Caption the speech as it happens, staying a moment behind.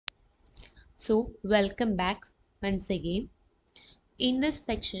So, welcome back once again. In this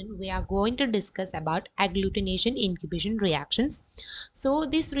section, we are going to discuss about agglutination inhibition reactions. So,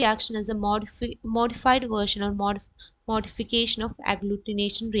 this reaction is a modified version or modification of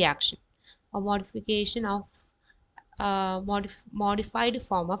agglutination reaction, a modification of modified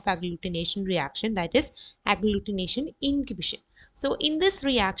form of agglutination reaction, that is agglutination inhibition. So, in this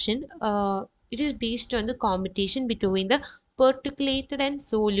reaction, it is based on the competition between the particulated and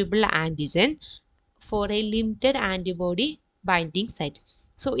soluble antigen for a limited antibody binding site.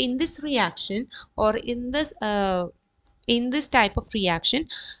 So in this reaction, or in this type of reaction,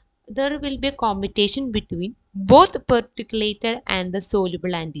 there will be a competition between both particulated and the soluble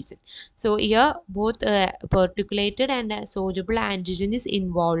antigen. So here both particulated and soluble antigen is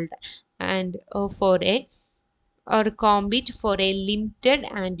involved, and for a or compete for a limited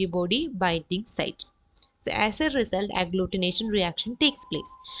antibody binding site. So as a result, agglutination reaction takes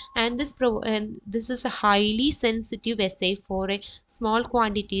place, and this is a highly sensitive assay for a small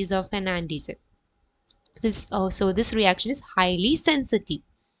quantities of an antigen. This reaction is highly sensitive.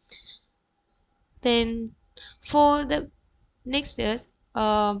 Then, for the next is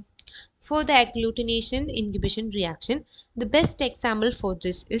for the agglutination inhibition reaction, the best example for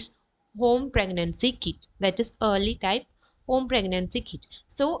this is home pregnancy kit, that is early type home pregnancy kit.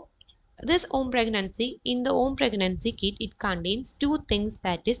 So this home pregnancy kit, it contains two things,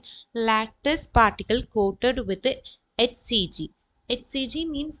 that is lattice particle coated with the HCG. HCG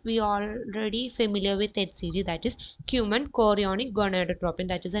means we are already familiar with HCG, that is human chorionic gonadotropin,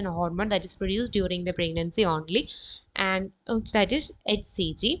 that is an hormone that is produced during the pregnancy only, and that is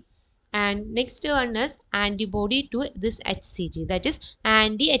HCG. And next one is antibody to this HCG, that is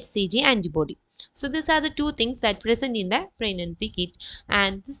anti-HCG antibody. So these are the two things that present in the pregnancy kit,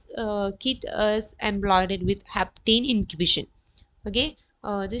 and this kit is employed with haptane inhibition. Okay,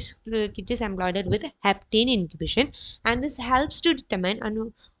 this kit is employed with haptane inhibition, and this helps to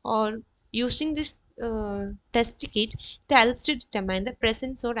determine or using this test kit, it helps to determine the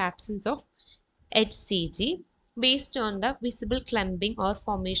presence or absence of HCG based on the visible clumping or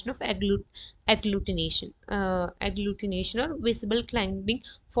formation of agglutination. Agglutination or visible clumping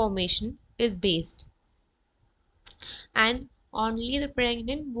formation is based, and only the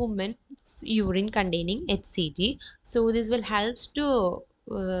pregnant woman's urine containing HCG. So this will help to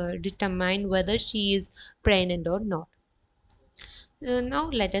determine whether she is pregnant or not. Now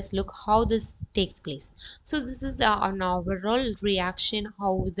let us look how this takes place. So this is an overall reaction,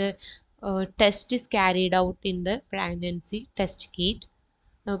 how the test is carried out in the pregnancy test kit,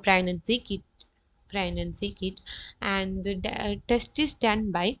 pregnancy kit, and the test is done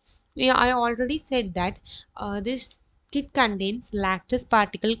by. I already said that this kit contains lattice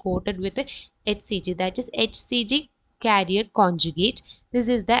particle coated with a HCG, that is HCG carrier conjugate. This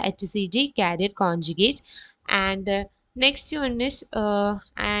is the HCG carrier conjugate, and next one is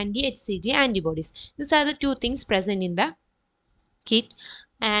anti-HCG antibodies. These are the two things present in the kit.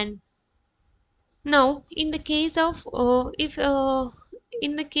 And now, in the case of if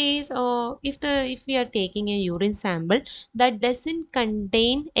in the case if we are taking a urine sample that doesn't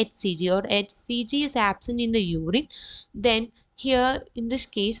contain HCG, or HCG is absent in the urine, then here in this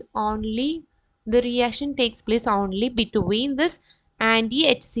case only the reaction takes place only between this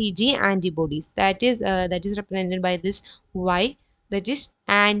anti-HCG antibodies. That is represented by this Y, that is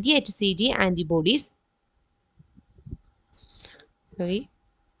anti-HCG antibodies. Sorry.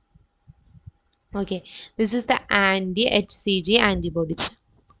 Okay, this is the anti-HCG antibodies.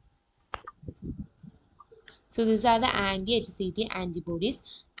 So these are the anti-HCG antibodies,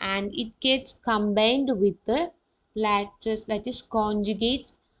 and it gets combined with the lattice, that is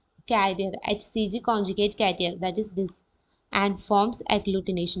conjugate carrier, HCG conjugate carrier, that is this, and forms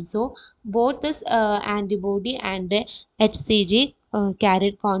agglutination. So both this antibody and the HCG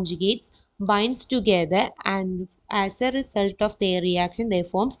carrier conjugates binds together, and as a result of their reaction they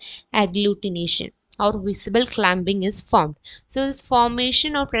forms agglutination, or visible clumping is formed. So this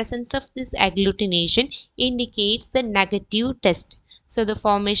formation or presence of this agglutination indicates the negative test. So the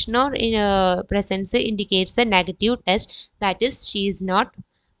formation or presence indicates the negative test, that is she is not,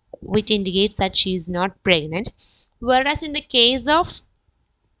 which indicates that she is not pregnant. Whereas in the case of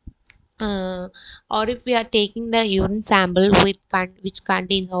or if we are taking the urine sample with which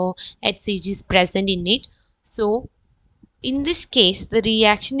contains HCG is present in it, so in this case the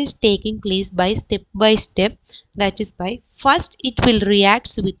reaction is taking place by step, that is by first it will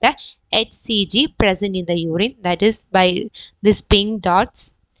react with the HCG present in the urine, that is by this pink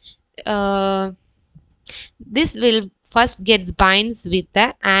dots. uh, this will first gets binds with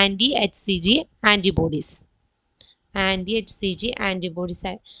the anti-HCG antibodies. anti-HCG antibodies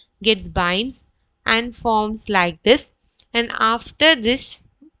gets binds and forms like this. And after this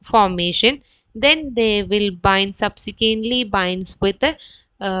formation, then they will bind subsequently binds with the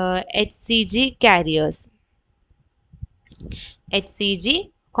HCG carriers,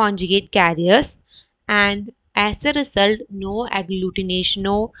 HCG conjugate carriers, and as a result, no agglutination,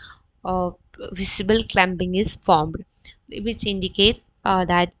 no uh, visible clumping is formed, which indicates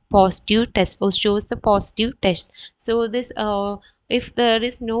that positive test or shows the positive test. So this if there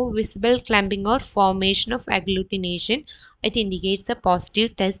is no visible clumping or formation of agglutination, it indicates a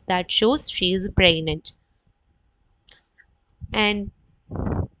positive test that shows she is pregnant. And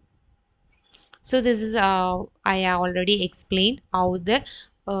so this is I already explained how the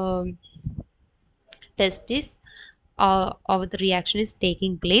um, test is how the reaction is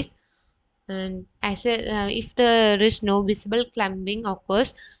taking place. And as a, if there is no visible clumping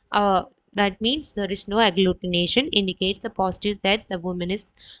occurs, that means there is no agglutination, indicates the positive that the woman is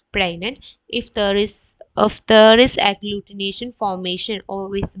pregnant. If there is agglutination formation or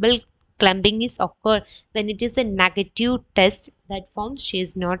visible clumping is occurred, then it is a negative test that forms she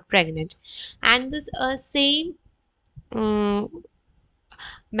is not pregnant. And this same um,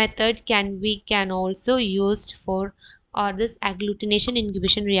 method can also used for, or this agglutination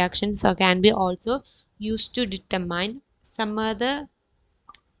inhibition reactions can be also used to determine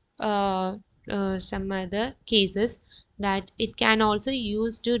uh, some other cases, that it can also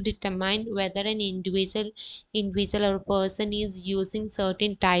use to determine whether an individual or person is using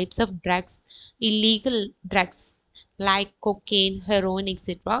certain types of drugs, illegal drugs like cocaine, heroin,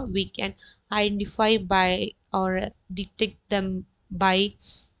 etc. We can identify by or detect them by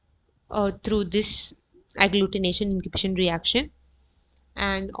through this agglutination inhibition reaction.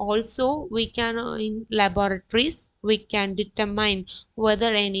 And also we can in laboratories we can determine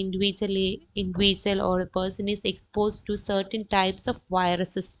whether an individual or a person is exposed to certain types of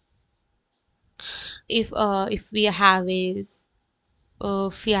viruses. If we have a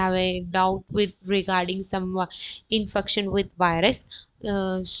doubt with regarding some infection with virus,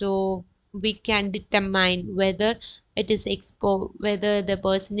 so we can determine whether whether the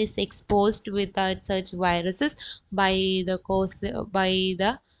person is exposed with such viruses by the cause by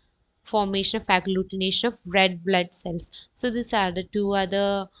the formation of agglutination of red blood cells. So these are the two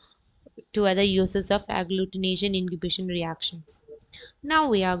other uses of agglutination inhibition reactions. Now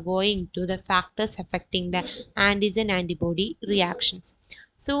we are going to the factors affecting the antigen antibody reactions.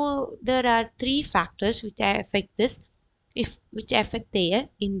 So there are three factors which affect this, if which affect their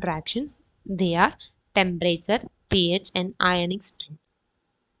interactions. They are temperature, pH, and ionic strength.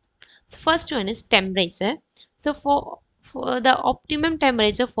 So first one is temperature. So for the optimum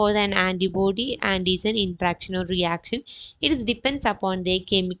temperature for an antibody antigen interaction or reaction, it is depends upon their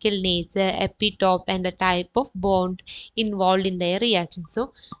chemical nature, epitope, and the type of bond involved in their reaction.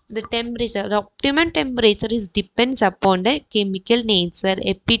 So the optimum temperature is depends upon the chemical nature,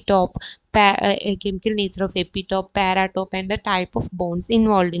 epitope, chemical nature of epitope, paratope, and the type of bonds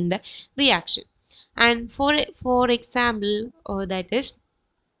involved in the reaction. And for example, that is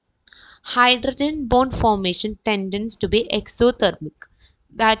hydrogen bond formation tends to be exothermic.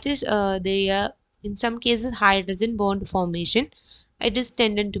 That is, in some cases hydrogen bond formation it is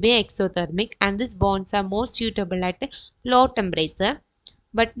tended to be exothermic, and these bonds are more suitable at a low temperature,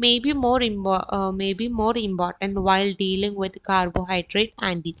 but maybe more important while dealing with carbohydrate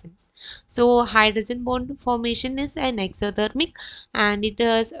antigens. So hydrogen bond formation is an exothermic, and it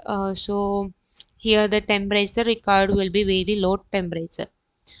is so here the temperature required will be very low temperature.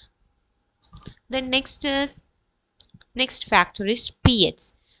 The next factor is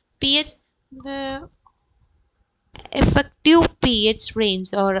pH. pH, the effective pH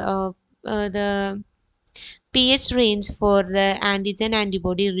range, or the pH range for the antigen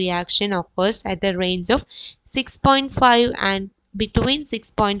antibody reaction occurs at the range of 6.5 and between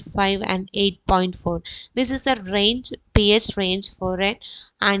 6.5 and 8.4. This is a pH range for an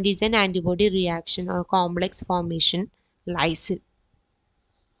antigen antibody reaction or complex formation lies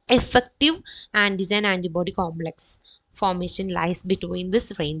effective antigen antibody complex formation lies between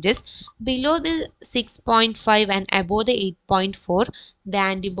these ranges. Below the 6.5 and above the 8.4, the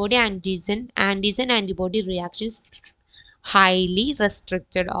antibody antibody reactions highly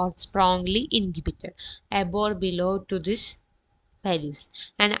restricted or strongly inhibited. Above or below to this values.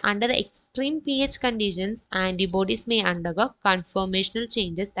 And under extreme pH conditions, antibodies may undergo conformational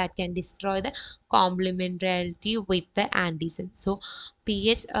changes that can destroy the complementarity with the antigen. So,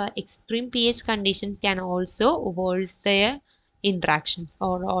 extreme pH conditions can also worsen their interactions,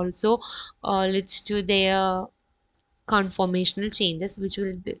 or also leads to their conformational changes which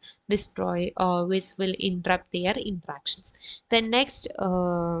will destroy or which will interrupt their interactions. The next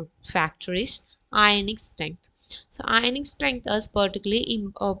factor is ionic strength. So ionic strength is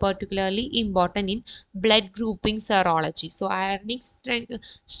particularly important in blood grouping serology. So ionic strength,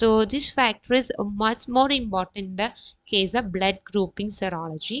 so this factor is much more important in the case of blood grouping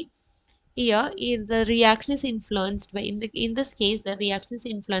serology. Here, the reaction is influenced by in this case the reaction is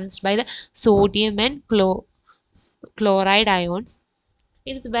influenced by the sodium and chloride ions.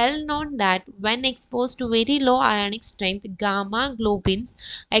 It is well known that when exposed to very low ionic strength, gamma globins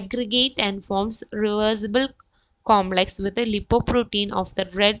aggregate and forms reversible complex with a lipoprotein of the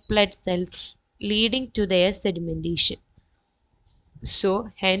red blood cells, leading to their sedimentation.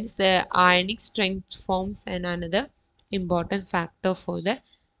 So hence the ionic strength forms another important factor for the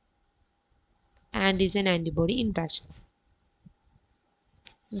antigen antibody interactions.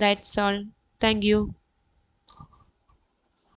 That's all. Thank you.